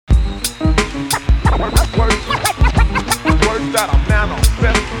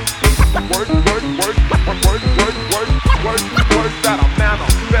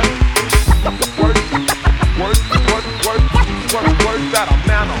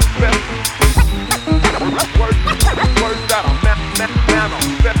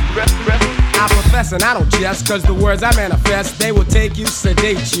I profess and I don't jest, cause the words I manifest, they will take you,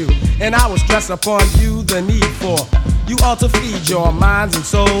 sedate you. And I will stress upon you the need for you all to feed your minds and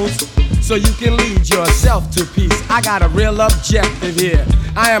souls, so you can lead yourself to peace. I got a real objective here.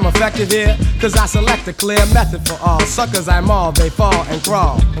 I am effective here, cause I select a clear method for all. Suckers I maul, they fall and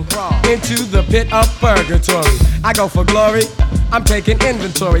crawl into the pit of purgatory. I go for glory, I'm taking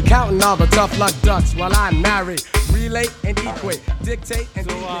inventory, counting all the tough luck ducks while I narrate, relate, and equate, dictate,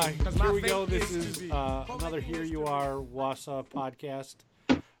 and here we go. This is another Here You Are Wausau podcast.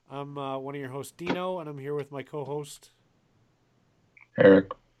 I'm one of your hosts, Dino, and I'm here with my co-host,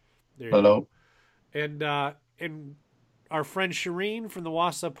 Eric. Hello. And our friend Shireen from the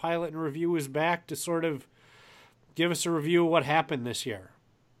Wausau Pilot and Review is back to sort of give us a review of what happened this year.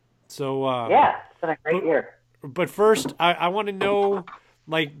 So yeah, it's been a great year. But first, I want to know,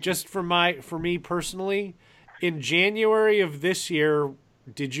 like, just for me personally, in January of this year,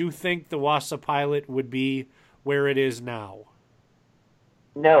 did you think the Wausau Pilot would be where it is now?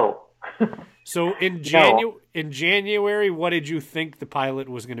 No. So in January, what did you think the pilot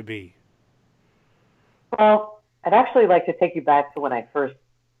was going to be? Well, I'd actually like to take you back to when I first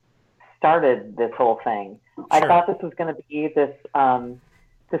started this whole thing. Sure. I thought this was going to be this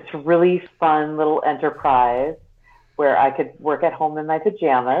really fun little enterprise where I could work at home in my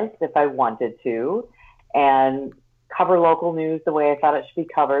pajamas if I wanted to, and cover local news the way I thought it should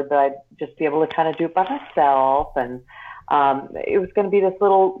be covered, but I'd just be able to kind of do it by myself. And it was going to be this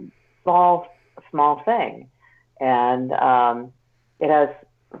little small thing. And it has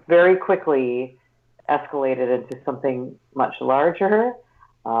very quickly escalated into something much larger.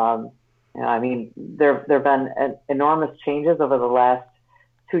 I mean, there have been enormous changes over the last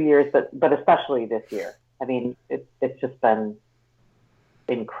 2 years, but especially this year. I mean, it's just been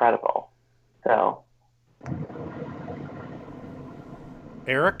incredible. So,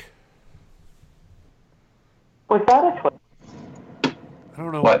 Eric, was that a twist? I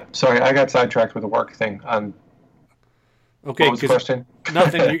don't know. What? Sorry, I got sidetracked with the work thing. Okay, what was the question?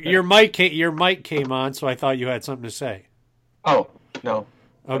 Nothing. Your mic came on, so I thought you had something to say. Oh no,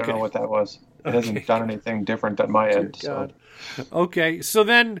 okay. I don't know what that was. It hasn't done anything different on my end. So. Okay, so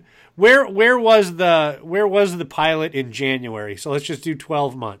then where was the pilot in January? So let's just do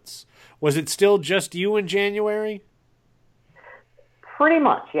 12 months. Was it still just you in January? Pretty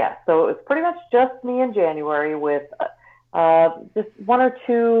much, yes. So it was pretty much just me in January with just one or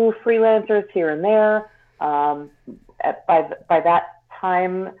two freelancers here and there. By that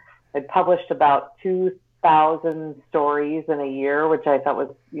time, I'd published about 2,000 stories in a year, which I thought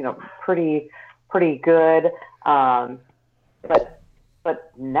was, pretty good.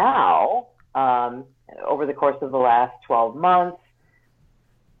 But now, over the course of the last 12 months,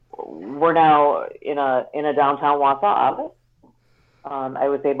 we're now in a downtown Wausau office. I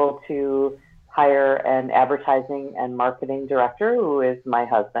was able to hire an advertising and marketing director who is my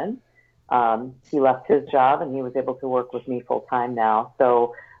husband. He left his job and he was able to work with me full time now.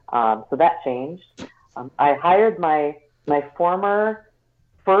 So that changed. I hired my former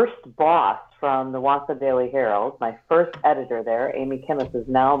first boss from the Wausau Daily Herald. My first editor there, Amy Kimmis, is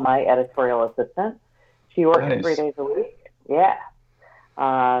now my editorial assistant. She works 3 days a week. Yeah.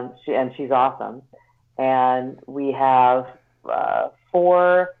 She's awesome. And we have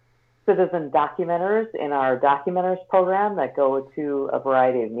 4 citizen documenters in our documenters program that go to a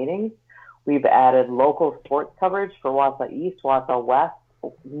variety of meetings. We've added local sports coverage for Wausau East, Wausau West,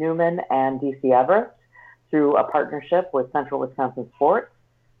 Newman, and DC Everest through a partnership with Central Wisconsin Sports.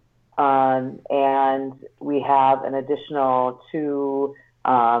 And we have an additional 2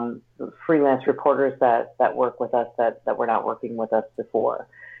 freelance reporters that work with us that were not working with us before.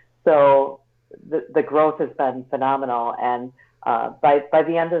 So the growth has been phenomenal. And by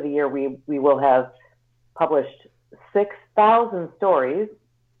the end of the year, we will have published 6,000 stories.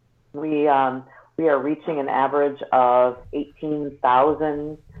 We are reaching an average of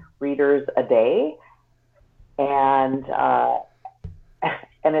 18,000 readers a day, and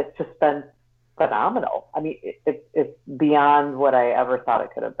it's just been phenomenal. I mean, it's beyond what I ever thought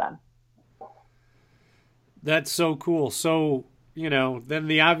it could have been. That's so cool. So, then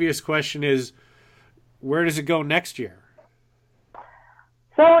the obvious question is, where does it go next year?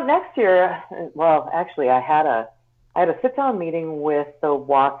 So next year, well, actually, I had a sit-down meeting with the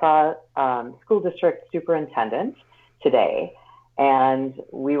Wausau School District Superintendent today, and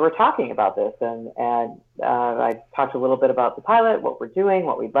we were talking about this, and I talked a little bit about the pilot, what we're doing,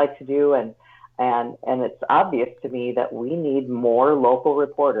 what we'd like to do, and it's obvious to me that we need more local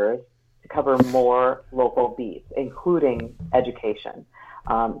reporters to cover more local beats, including education.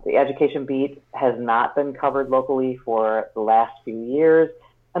 The education beat has not been covered locally for the last few years,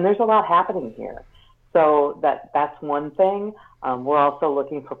 and there's a lot happening here. So that's one thing. We're also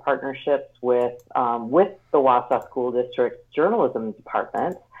looking for partnerships with the Wausau School District's journalism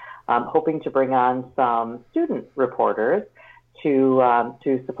department, hoping to bring on some student reporters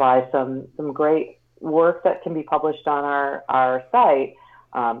to supply some great work that can be published on our site.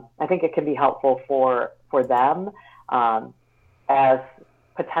 I think it can be helpful for them as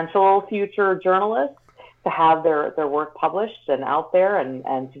potential future journalists to have their work published and out there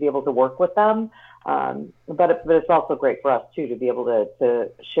and to be able to work with them. But it's also great for us too to be able to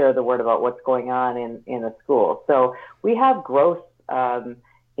share the word about what's going on in the school. So we have growth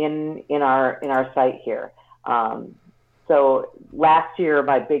in our site here. So last year,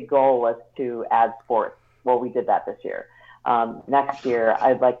 my big goal was to add sports. Well, we did that this year. Next year,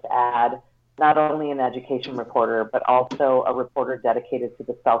 I'd like to add not only an education reporter, but also a reporter dedicated to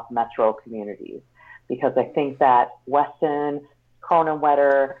the South Metro communities, because I think that Weston,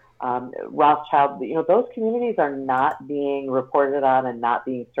 Cronenwetter, Rothschild, those communities are not being reported on and not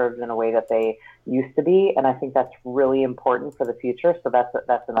being served in a way that they used to be, and I think that's really important for the future. So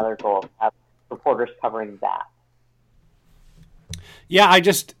that's another goal, to have reporters covering that. Yeah, I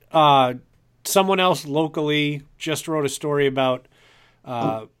just someone else locally just wrote a story about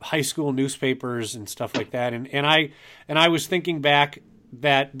high school newspapers and stuff like that, and I was thinking back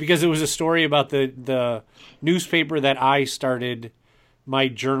that because it was a story about the newspaper that I started my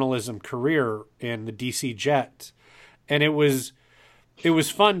journalism career in, the DC Jet, and it was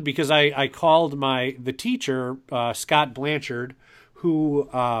fun because I called the teacher, Scott Blanchard, who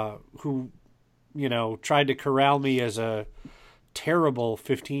tried to corral me as a terrible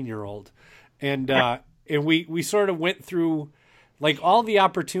 15-year-old, and we sort of went through like all the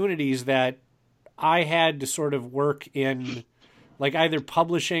opportunities that I had to sort of work in, like either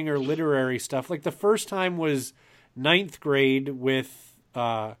publishing or literary stuff. Like the first time was 9th grade with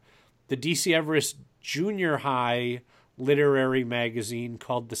the DC Everest Junior High literary magazine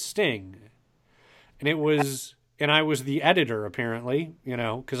called The Sting, and I was the editor apparently,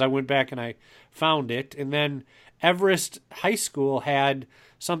 because I went back and I found it. And then Everest High School had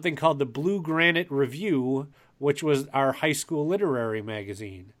something called the Blue Granite Review, which was our high school literary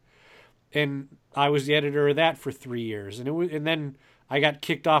magazine. And I was the editor of that for 3 years. And then I got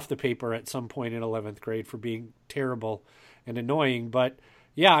kicked off the paper at some point in 11th grade for being terrible and annoying. But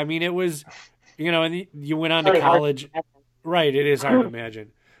yeah, I mean, it was, and you went on to college. Right. It is hard to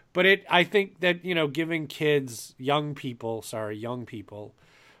imagine. But I think that, giving young people,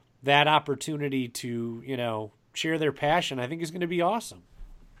 that opportunity to, share their passion, I think is going to be awesome.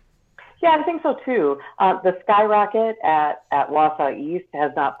 Yeah, I think so too. The Skyrocket at Wausau East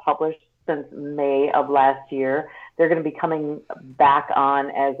has not published since May of last year. They're going to be coming back on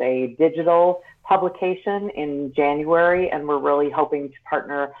as a digital publication in January, and we're really hoping to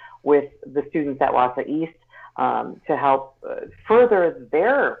partner with the students at Wausau East to help further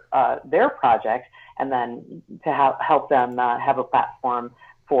their project, and then to help them have a platform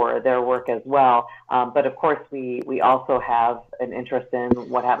for their work as well. But of course, we also have an interest in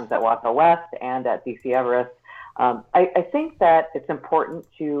what happens at Wausau West and at DC Everest. I think that it's important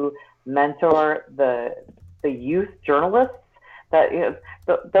to mentor the youth journalists, that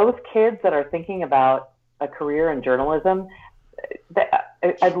those kids that are thinking about a career in journalism.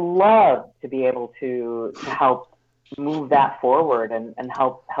 I'd love to be able to help move that forward and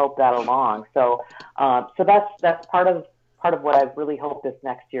help that along. So that's part of what I really hope this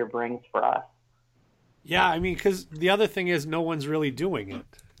next year brings for us. Yeah, I mean, because the other thing is no one's really doing it.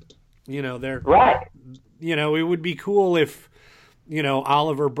 They're right. It would be cool if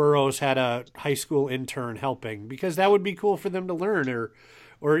Oliver Burrows had a high school intern helping, because that would be cool for them to learn, or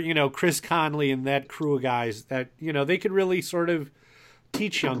Chris Conley and that crew of guys that they could really sort of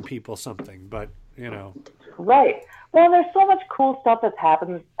teach young people something. But right. Well, there's so much cool stuff that's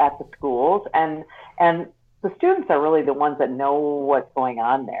happened at the schools, and the students are really the ones that know what's going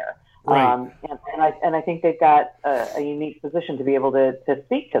on there. Right. And I think they've got a unique position to be able to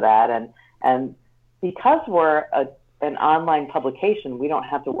speak to that. And because we're an online publication, we don't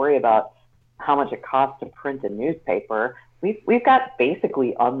have to worry about how much it costs to print a newspaper. We've got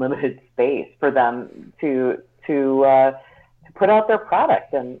basically unlimited space for them to put out their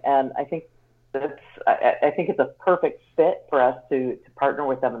product. And I think I think it's a perfect fit for us to partner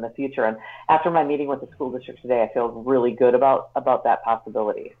with them in the future. And after my meeting with the school district today, I feel really good about that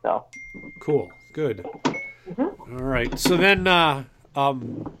possibility. So cool, good. Mm-hmm. All right. So then,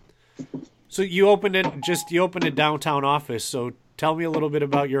 so you opened a downtown office. So tell me a little bit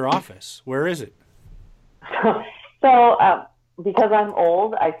about your office. Where is it? So, because I'm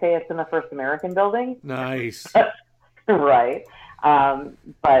old, I say it's in the First American Building. Nice. Right.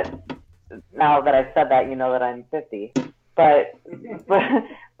 But now that I've said that, you know that I'm 50. But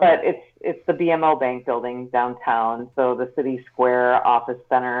it's the BMO Bank Building downtown, so the City Square Office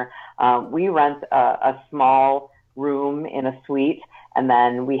Center. We rent a small room in a suite, and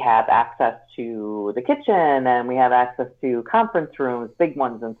then we have access to the kitchen, and we have access to conference rooms, big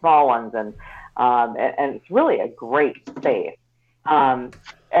ones and small ones, and it's really a great space. And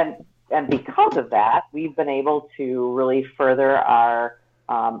because of that, we've been able to really further our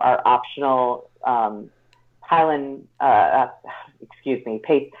optional patron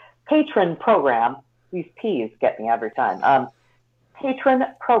program. These P's get me every time. Patron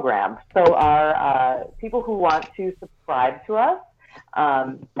program. So our people who want to subscribe to us,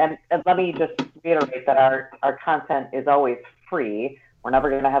 and let me just reiterate that our content is always free. We're never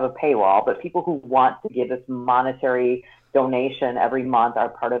going to have a paywall, but people who want to give us monetary donation every month are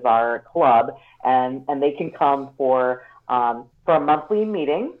part of our club, and they can come for a monthly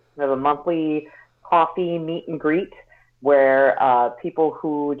meeting. We have a monthly coffee meet and greet where people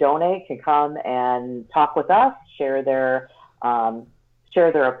who donate can come and talk with us, share their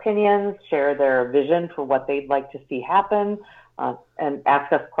opinions, share their vision for what they'd like to see happen, and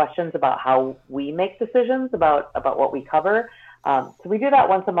ask us questions about how we make decisions about what we cover. So we do that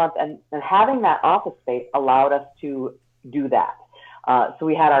once a month, and having that office space allowed us to do that. So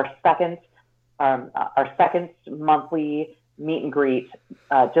we had our second monthly meet and greet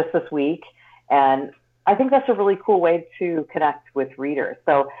just this week, and I think that's a really cool way to connect with readers.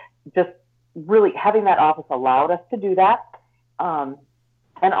 So just really having that office allowed us to do that, and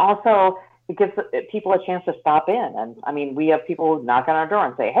also it gives people a chance to stop in. And I mean, we have people who knock on our door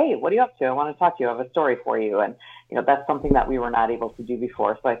and say, "Hey, what are you up to? I want to talk to you. I have a story for you." And that's something that we were not able to do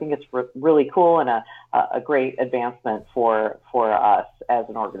before. So I think it's really cool and a great advancement for us as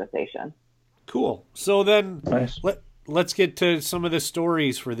an organization. Cool. So then Nice. let's get to some of the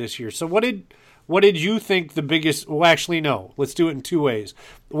stories for this year. So what did you think the biggest? Well, actually, no. Let's do it in two ways.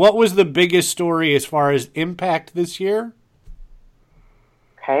 What was the biggest story as far as impact this year?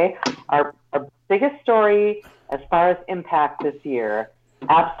 Okay, our biggest story as far as impact this year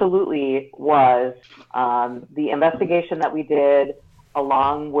absolutely was the investigation that we did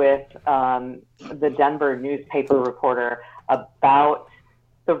along with the Denver newspaper reporter about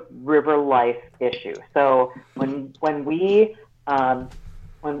the River Life issue. So when we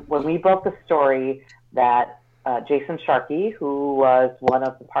broke the story that Jason Sharkey, who was one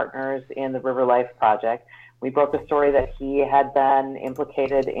of the partners in the River Life project, we broke the story that he had been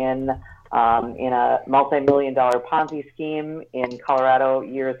implicated in a multi-million-dollar Ponzi scheme in Colorado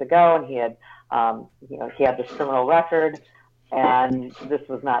years ago, and he had this criminal record, and this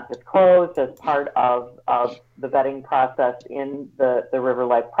was not disclosed as part of the vetting process in the River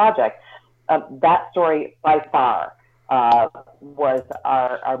Life project. That story, by far, was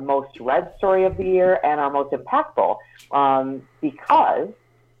our most read story of the year and our most impactful, because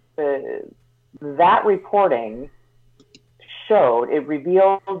that reporting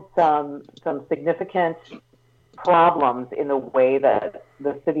revealed some significant problems in the way that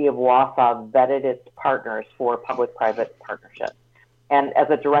the city of Wausau vetted its partners for public-private partnerships. And as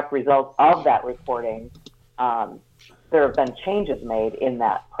a direct result of that reporting, there have been changes made in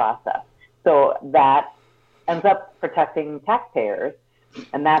that process. So that ends up protecting taxpayers,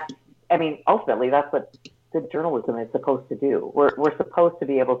 and ultimately that's what good journalism is supposed to do. We're supposed to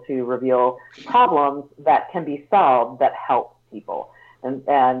be able to reveal problems that can be solved that help people,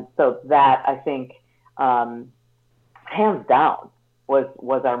 and so that, I think, hands down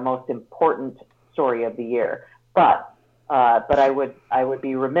was our most important story of the year. But I would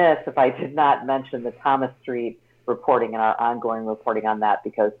be remiss if I did not mention the Thomas Street reporting and our ongoing reporting on that,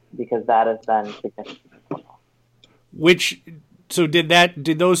 because that has been significant. So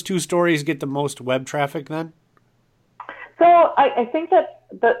did those two stories get the most web traffic then? So I think that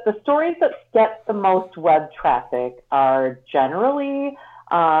the stories that get the most web traffic are generally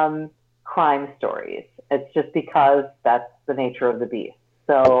crime stories. It's just because that's the nature of the beast.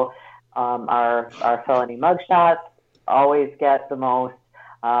 So our felony mugshots always get the most.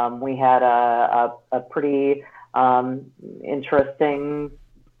 We had a pretty interesting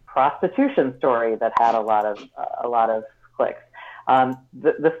prostitution story that had a lot of clicks.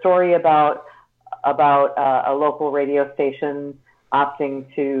 The story about a local radio station opting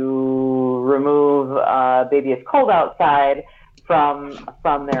to remove "Baby It's Cold Outside" from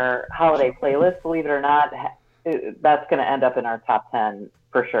their holiday playlist, believe it or not, that's going to end up in our top 10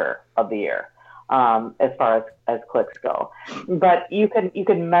 for sure of the year. as far as clicks go. But you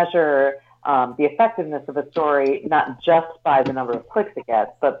can measure the effectiveness of a story not just by the number of clicks it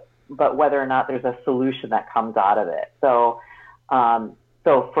gets, but whether or not there's a solution that comes out of it. So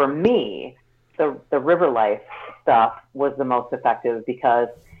for me, the River Life stuff was the most effective because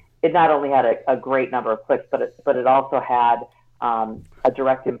it not only had a great number of clicks, but it also had a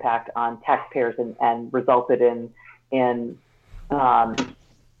direct impact on taxpayers and resulted in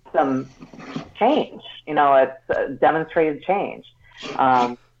some change. It's demonstrated change.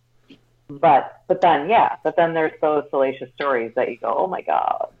 But then there's those salacious stories that you go, oh my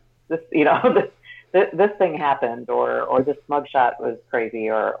God, this this thing happened, or this mugshot was crazy,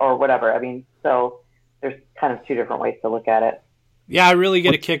 or whatever. I mean, so there's kind of two different ways to look at it. Yeah, I really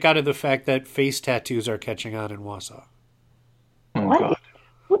get a kick out of the fact that face tattoos are catching on in Wausau. Oh, what? God.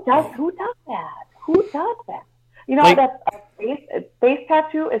 Who does that? Who does that? That a face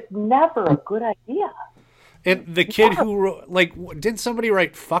tattoo is never a good idea. And the kid who wrote, didn't somebody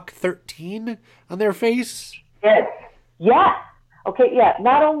write "fuck 13" on their face? Yes. Okay. Yeah.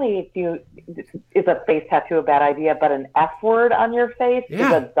 Not only is a face tattoo a bad idea, but an F word on your face is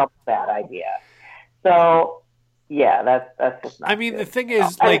a double bad idea. So, yeah, that's just not good. The thing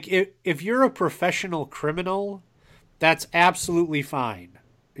is, if you're a professional criminal, that's absolutely fine,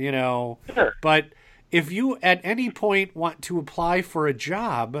 Sure. But if you at any point want to apply for a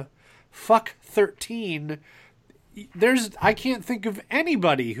job, fuck 13, I can't think of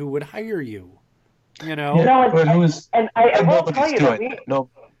anybody who would hire you, Yeah, but I will tell you that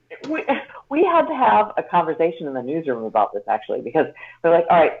we had to have a conversation in the newsroom about this, actually, because they're like,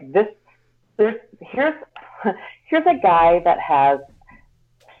 all right, here's a guy that has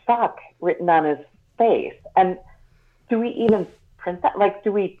fuck written on his face, and do we even print that?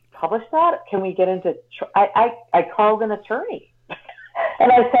 Do we publish that? Can we get into? I called an attorney,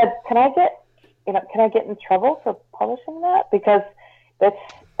 and I said, can I get in trouble for publishing that because that's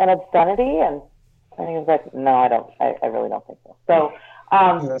an obscenity? And he was like, no, I don't. I really don't think so. So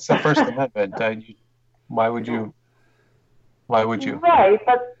that's the First Amendment. Why would you? Right,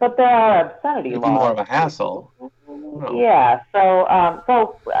 but there are obscenity laws. More of a hassle. No. Yeah.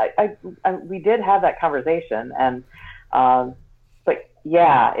 So we did have that conversation, and but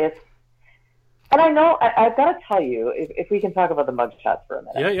yeah, and I know I've got to tell you, if we can talk about the mugshots for a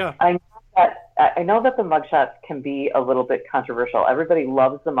minute. Yeah. I know that the mugshots can be a little bit controversial. Everybody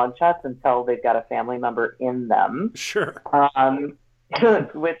loves the mugshots until they've got a family member in them. Sure.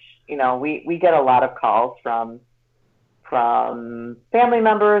 Which we get a lot of calls from family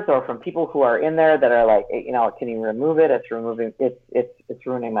members or from people who are in there that are like, can you remove it? It's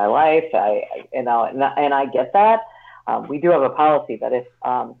ruining my life. And I get that. We do have a policy that if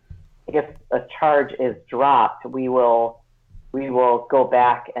a charge is dropped, we will go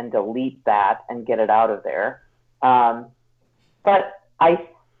back and delete that and get it out of there. But I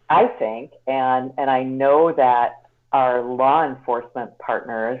think, and I know that our law enforcement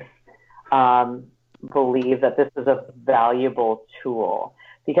partners believe that this is a valuable tool,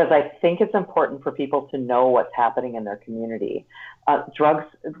 because I think it's important for people to know what's happening in their community.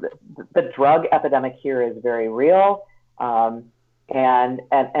 The drug epidemic here is very real, and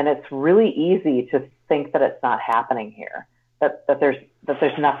it's really easy to think that it's not happening here, that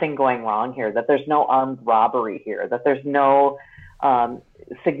there's nothing going wrong here, that there's no armed robbery here, that there's no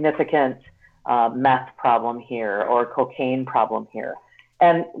significant meth problem here or cocaine problem here.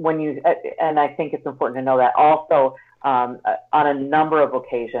 And I think it's important to know that also on a number of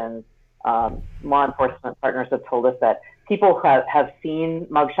occasions, law enforcement partners have told us that people have seen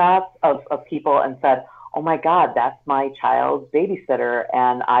mugshots of people and said, oh my God, that's my child's babysitter,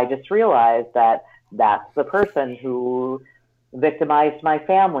 and I just realized that that's the person who victimized my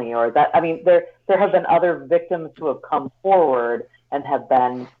family, or that. I mean, there have been other victims who have come forward and have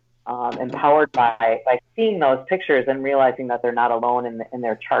been empowered by seeing those pictures and realizing that they're not alone in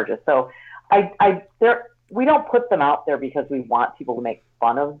their charges. So we don't put them out there because we want people to make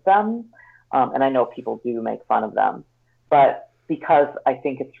fun of them. And I know people do make fun of them, but because I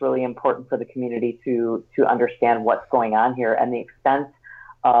think it's really important for the community to understand what's going on here and the extent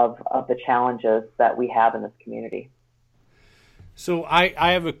of the challenges that we have in this community. So I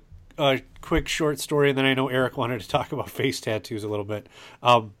have a quick short story, and then I know Eric wanted to talk about face tattoos a little bit.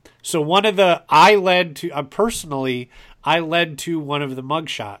 So I led to one of the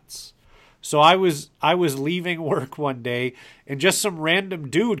mugshots. So I was leaving work one day, and just some random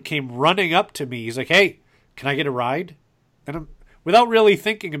dude came running up to me. He's like, "Hey, can I get a ride?" And without really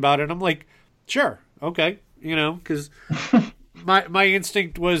thinking about it, I'm like, "Sure, okay," because my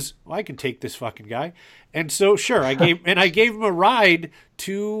instinct was, well, I can take this fucking guy. And so, sure, I gave him a ride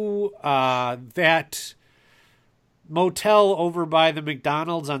to that motel over by the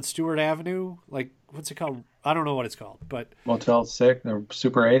McDonald's on Stewart Avenue. Like, what's it called? I don't know what it's called, but Motel 6 or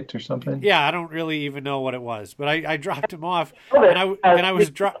Super 8 or something. yeah, I don't really even know what it was. But I dropped him off, and I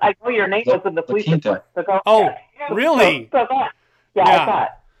was I know your name was in the police report. So go, oh, really? So go on. Yeah, I thought.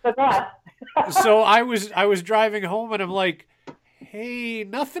 So go on. So I was driving home, and I'm like, hey,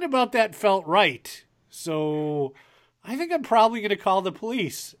 nothing about that felt right. So I think I'm probably going to call the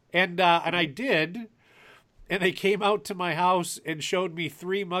police. And I did. And they came out to my house and showed me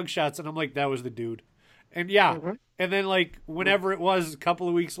 3 mugshots. And I'm like, that was the dude. And yeah. Mm-hmm. And then like whenever it was a couple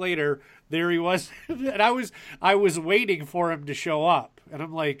of weeks later, there he was. And I was waiting for him to show up. And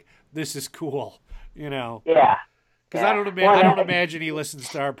I'm like, this is cool. You know? Yeah. Because I don't imagine he listens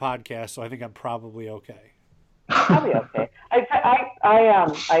to our podcast. So I think I'm probably okay. I'll be okay.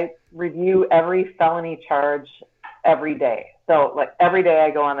 I review every felony charge every day. So like every day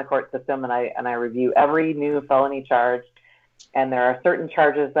I go on the court system and I review every new felony charge, and there are certain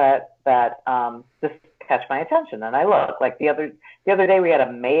charges that just catch my attention, and I look. Like the other day we had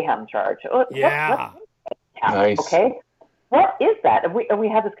a mayhem charge. Yeah. Nice. Okay. What is that? And we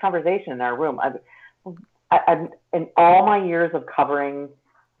had this conversation in our room. I've in all my years of covering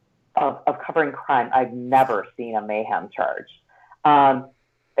crime, I've never seen a mayhem charge. And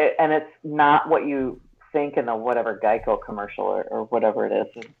it's not what you think in the whatever Geico commercial or whatever it is.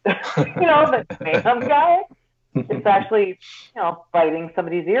 The mayhem guy. It's actually, biting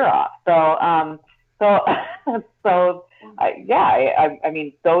somebody's ear off. I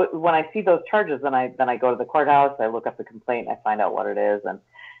mean, so when I see those charges, then I go to the courthouse, I look up the complaint, I find out what it is,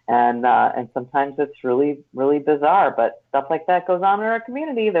 and sometimes it's really, really bizarre, but stuff like that goes on in our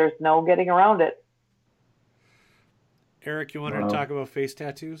community. There's no getting around it. Eric, you wanted to talk about face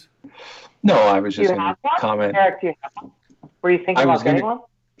tattoos? No, I was just going to comment. Eric, do you have one? Were you thinking about getting one?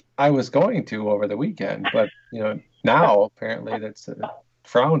 I was going to over the weekend, but now apparently that's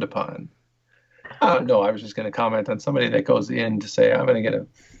frowned upon. No, I was just going to comment on somebody that goes in to say, I'm going to get a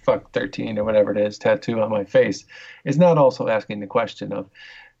fuck 13 or whatever it is tattoo on my face, is not also asking the question of,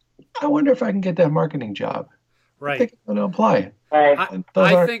 I wonder if I can get that marketing job. Right. I think I'm going to apply.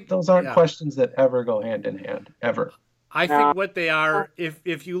 Right. Those aren't questions that ever go hand in hand, ever. I think what they are,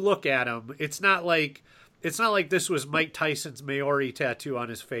 if you look at them, it's not like this was Mike Tyson's Maori tattoo on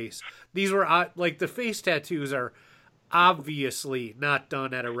his face. These were like the face tattoos are obviously not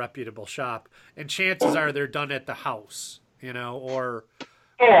done at a reputable shop, and chances are they're done at the house, or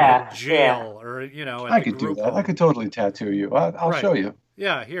jail, or at I could do that. home. I could totally tattoo you. I'll show you.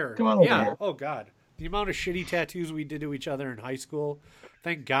 Yeah, here. Come on over here. Oh God, the amount of shitty tattoos we did to each other in high school.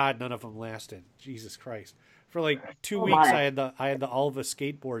 Thank God none of them lasted. Jesus Christ. For like 2 weeks, I had the Alva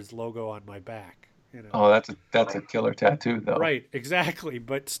Skateboards logo on my back. Oh, that's a killer tattoo, though. Right, exactly.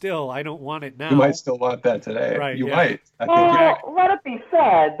 But still, I don't want it now. You might still want that today. Right, you yeah. might. Let it be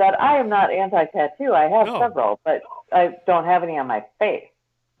said that I am not anti-tattoo. I have several, but I don't have any on my face.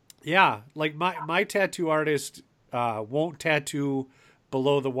 Yeah, like my tattoo artist won't tattoo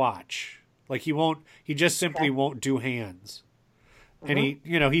below the watch. Like he just simply won't do hands. And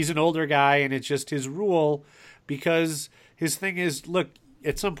he's an older guy, and it's just his rule, because his thing is, look,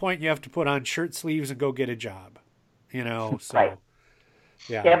 at some point you have to put on shirt sleeves and go get a job, so right.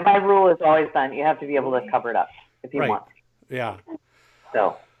 Yeah, my rule is always done. You have to be able to cover it up if you want. Yeah.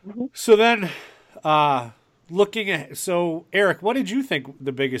 So then so Eric, what did you think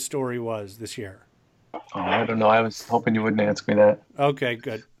the biggest story was this year? Oh, I don't know. I was hoping you wouldn't ask me that. Okay,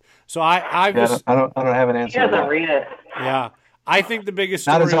 good. So I don't have an answer. He doesn't read it. Yeah. I think the biggest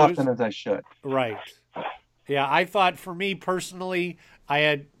story not as often as I should. Right. Yeah, I thought for me personally, I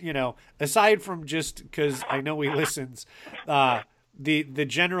had, aside from just because I know he listens, the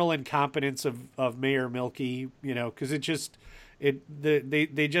general incompetence of Mayor Milkey, because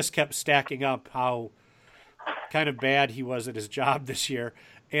they just kept stacking up how kind of bad he was at his job this year.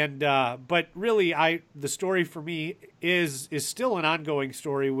 And but really, the story for me is still an ongoing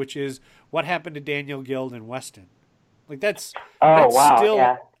story, which is what happened to Daniel Guild in Weston. Like that's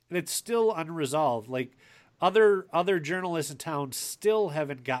it's still unresolved. Like other journalists in town still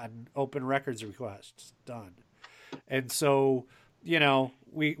haven't gotten open records requests done, and so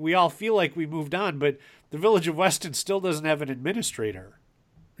we all feel like we moved on, but the Village of Weston still doesn't have an administrator.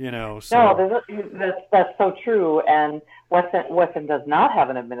 So. No, that's so true, and Weston does not have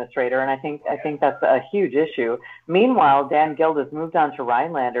an administrator, and I think that's a huge issue. Meanwhile, Dan Guild has moved on to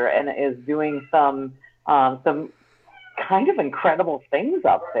Rhinelander and is doing some kind of incredible things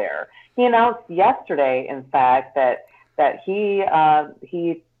up there. He announced yesterday, in fact, that that he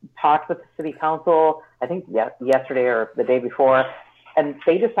talked with the city council, I think yesterday or the day before, and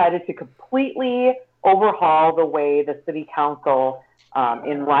they decided to completely overhaul the way the city council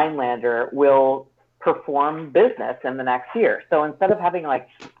in Rhinelander will perform business in the next year. So instead of having like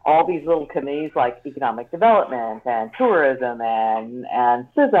all these little committees like economic development and tourism and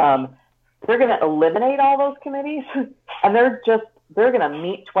CISM, they're going to eliminate all those committees and they're going to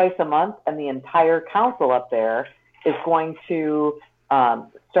meet twice a month, and the entire council up there is going to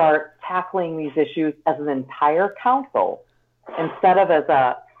start tackling these issues as an entire council instead of as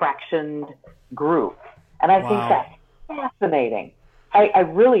a fractioned group. And I think that's fascinating. I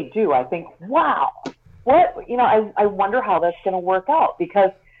really do. I think, wow, I wonder how that's going to work out,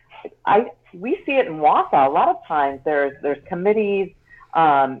 because we see it in Wausau. A lot of times there's committees,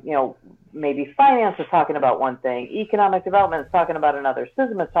 maybe finance is talking about one thing, economic development is talking about another,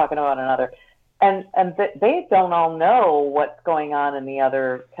 CISM is talking about another, and they don't all know what's going on in the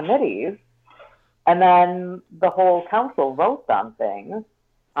other committees. And then the whole council votes on things,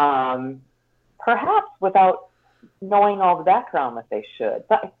 perhaps without knowing all the background that they should.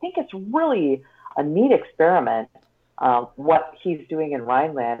 But I think it's really a neat experiment, what he's doing in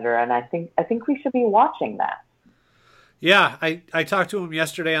Rhinelander, and I think we should be watching that. Yeah, I talked to him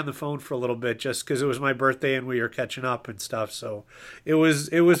yesterday on the phone for a little bit, just because it was my birthday and we were catching up and stuff. So it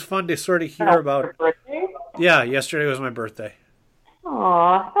was fun to sort of hear about. Your birthday? Yeah, yesterday was my birthday.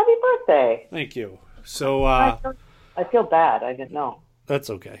 Aw, happy birthday! Thank you. So I feel bad. I didn't know. That's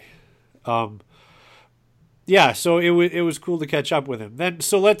okay. Yeah, so it was cool to catch up with him. Then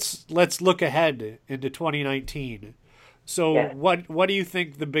so let's look ahead into 2019. So yeah. What do you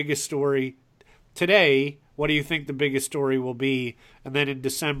think the biggest story today? What do you think the biggest story will be? And then in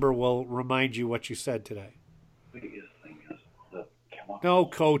December, we'll remind you what you said today. No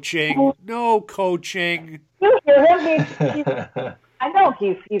coaching. No coaching. You hear him? I know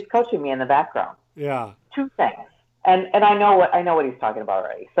he's coaching me in the background. Yeah. Two things. And I know what he's talking about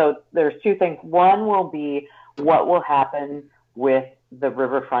already. So there's two things. One will be what will happen with the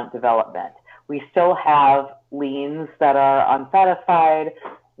riverfront development. We still have liens that are unsatisfied.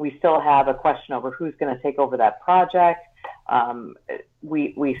 We still have a question over who's going to take over that project.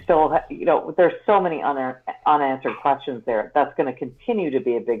 We still, there's so many unanswered questions there. That's going to continue to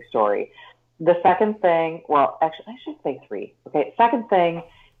be a big story. The second thing, well, actually, I should say three. Okay, second thing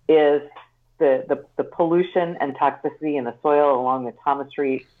is the pollution and toxicity in the soil along the Thomas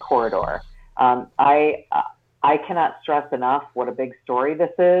Street corridor. I cannot stress enough what a big story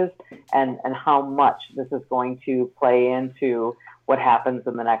this is, and how much this is going to play into what happens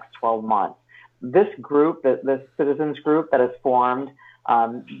in the next 12 months. This group, the citizens group that is formed,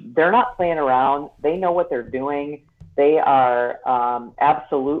 they're not playing around. They know what they're doing. They are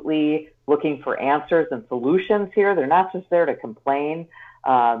absolutely looking for answers and solutions here. They're not just there to complain.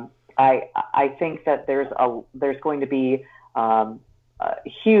 I think that there's going to be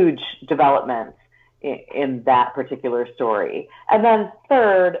huge developments in that particular story. And then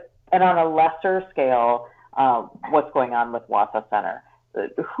third, and on a lesser scale, what's going on with Wausau Center.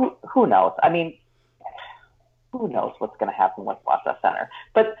 Who knows? I mean, who knows what's going to happen with Wausau Center?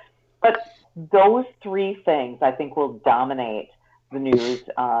 But those three things, I think, will dominate the news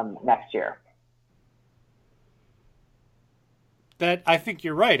next year. That I think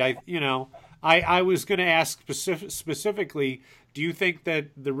you're right. I was going to ask specifically, do you think that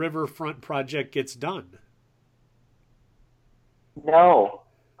the riverfront project gets done? No.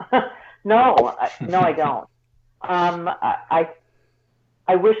 No, I don't.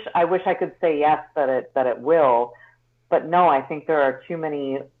 I wish I could say yes that it will, but no, I think there are too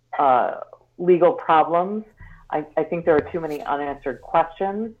many legal problems. I think there are too many unanswered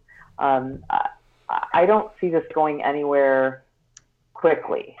questions. I don't see this going anywhere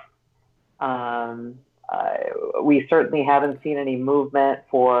quickly. We certainly haven't seen any movement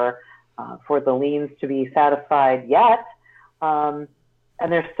for the liens to be satisfied yet.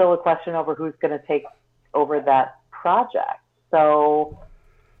 And there's still a question over who's going to take over that project. So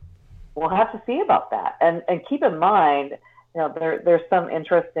we'll have to see about that. And keep in mind, there's some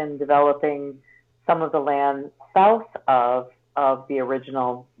interest in developing some of the land south of the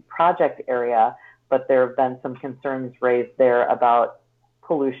original project area, but there have been some concerns raised there about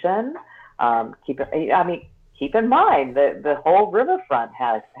pollution. Keep in mind that the whole riverfront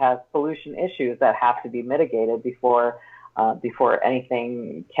has pollution issues that have to be mitigated before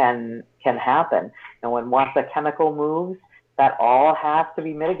anything can happen. And when Wausau Chemical moves, that all has to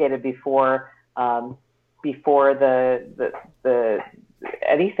be mitigated before the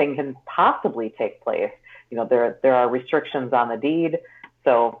anything can possibly take place. There are restrictions on the deed,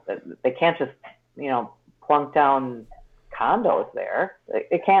 so they can't just plunk down condos there.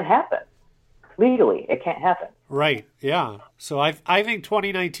 It can't happen. Legally, it can't happen. Right, yeah. So I think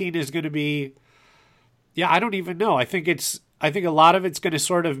 2019 is going to be, I don't even know. I think a lot of it's going to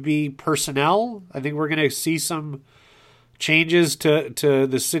sort of be personnel. I think we're going to see some changes to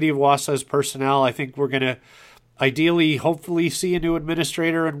the city of Wausa's personnel. I think we're going to ideally, hopefully, see a new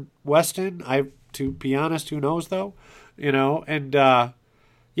administrator in Weston. To be honest, who knows though, and but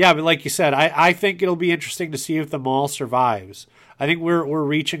like you said, I think it'll be interesting to see if the mall survives. I think we're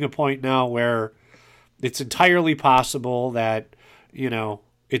reaching a point now where it's entirely possible that,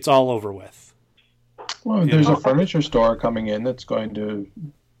 it's all over with. Well, there's a furniture store coming in that's going to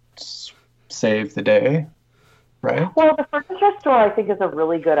save the day, right? Well, the furniture store, I think, is a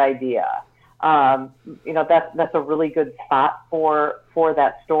really good idea. That's a really good spot for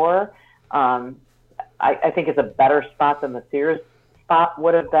that store. I think it's a better spot than the Sears spot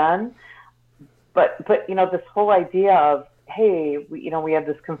would have been. But this whole idea of, hey, we have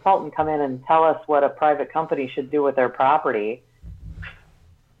this consultant come in and tell us what a private company should do with their property.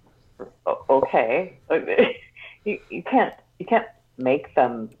 Okay, you can't make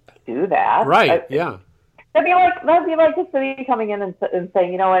them do that, right? Yeah, that'd be like the city coming in and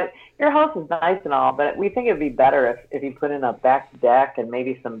saying, you know what, your house is nice and all, but we think it'd be better if you put in a back deck and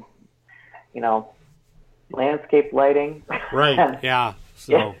maybe some, landscape lighting. Right. Yeah.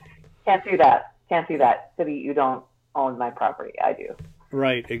 So can't do that. City, you don't own my property. I do.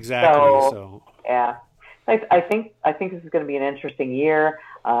 Right. Exactly. So yeah, I think this is going to be an interesting year.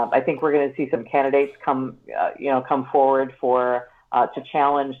 I think we're going to see some candidates come forward to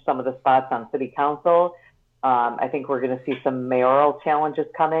challenge some of the spots on city council. I think we're going to see some mayoral challenges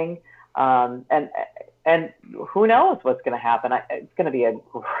coming, and who knows what's going to happen. It's going to be a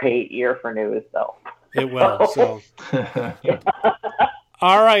great year for news, though. It will. So.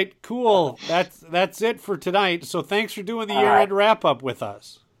 All right, cool. That's it for tonight. So thanks for doing the year-end wrap-up with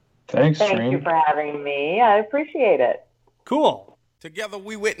us. Thank you for having me. I appreciate it. Cool. Together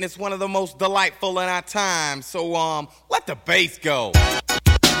we witnessed one of the most delightful in our time. So let the bass go. Now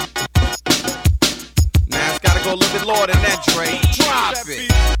it's gotta go a little bit lower than that, Dre. Drop it.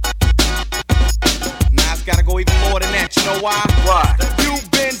 Now it's gotta go even lower than that. You know why? Why?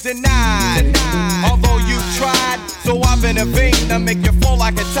 You've been denied, although you tried. So I've intervened to make you fall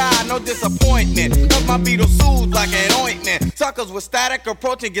like a tide. No disappointment, cause my Beatles soothe like an ointment. Suckers with static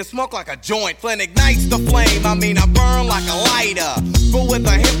approaching get smoked like a joint. Flint ignites the flame, I burn like a lighter. But with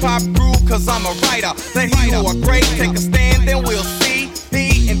a hip-hop groove, cause I'm a writer. The hero are great, take a stand, then we'll see.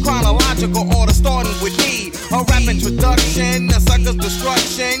 In chronological order, starting with me. A rap introduction, a sucker's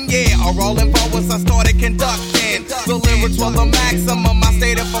destruction. Yeah, a rolling poets I started conducting. The lyrics were the maximum, I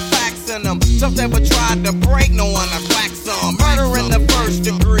stated for facts in them. Just never tried to break, no one to black some. Murder in the first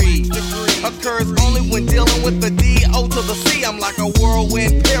degree occurs only when dealing with the D-O to the C. I'm like a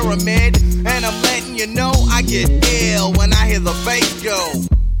whirlwind pyramid, and I'm letting you know I get ill when I hear the bass go.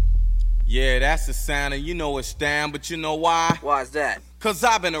 Yeah, that's the sound, and you know it's down, but you know why? Why's that? Cause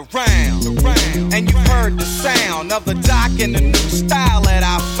I've been around, and you've heard the sound of the doc and the new style that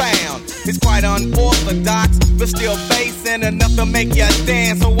I found. It's quite unorthodox, but still bassing enough to make you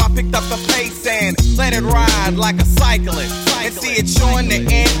dance. So I picked up the pace and let it ride like a cyclist. And see it showing the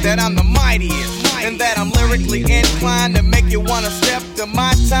end that I'm the mightiest, and that I'm lyrically inclined to make you wanna step to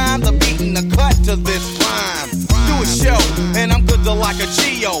my time. The beat and the cut to this rhyme. Do a show, and I'm good to like a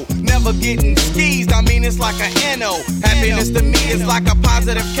Geo. Never getting skeezed, it's like a NO. Happiness to me is like a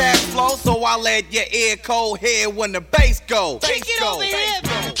positive cash flow. So I let your ear cold hear when the bass go. Kick it over here,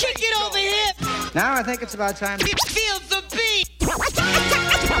 kick it over here. Now I think it's about time to feel the beat.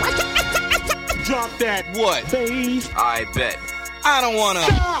 Drop that what? Bass. I bet. I don't wanna.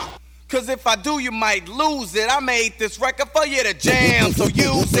 Cause if I do, you might lose it. I made this record for you to jam, so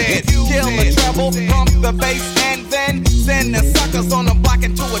use it. Kill the treble, pump the bass, and then send the suckers on the block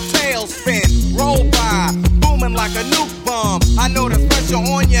into a tailspin. Roll by, booming like a nuke bomb. I know the pressure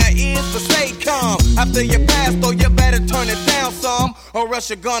on your ears, but stay calm. After you pass, though, you better turn it down some, or else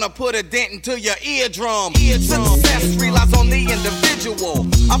you're gonna put a dent into your eardrum. Success relies on the individual.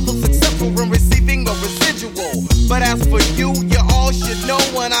 I feel successful in receiving a residual. But as for you, you all should know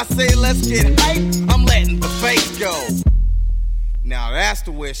when I say let's get hype, I'm letting the bass go. Now that's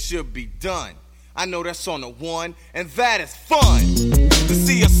the way it should be done. I know that's on the one, and that is fun. To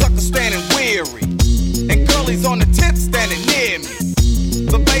see a sucker standing weary, and girlies on the tip standing near me.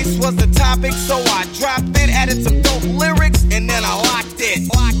 The bass was the topic, so I dropped it, added some dope lyrics, and then I locked it.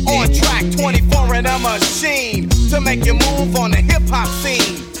 On track 24 in a machine, to make you move on the hip-hop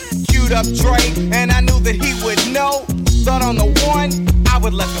scene. Queued up Dre, and I knew that he would know. Thought on the one, I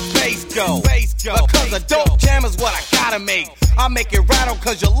would let the bass go. Because a dope jam is what I gotta make. I make it rattle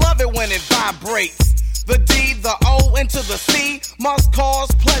cause you love it when it vibrates. The D, the O, into the C must cause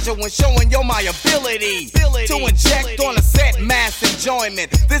pleasure when showing yo my ability to inject on a set mass enjoyment.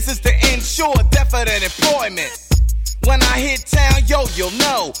 This is to ensure definite employment. When I hit town, yo, you'll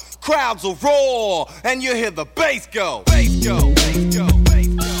know. Crowds will roar, and you hear the bass go. Bass go, bass go, bass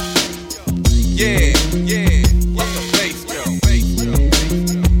go. Yeah, yeah.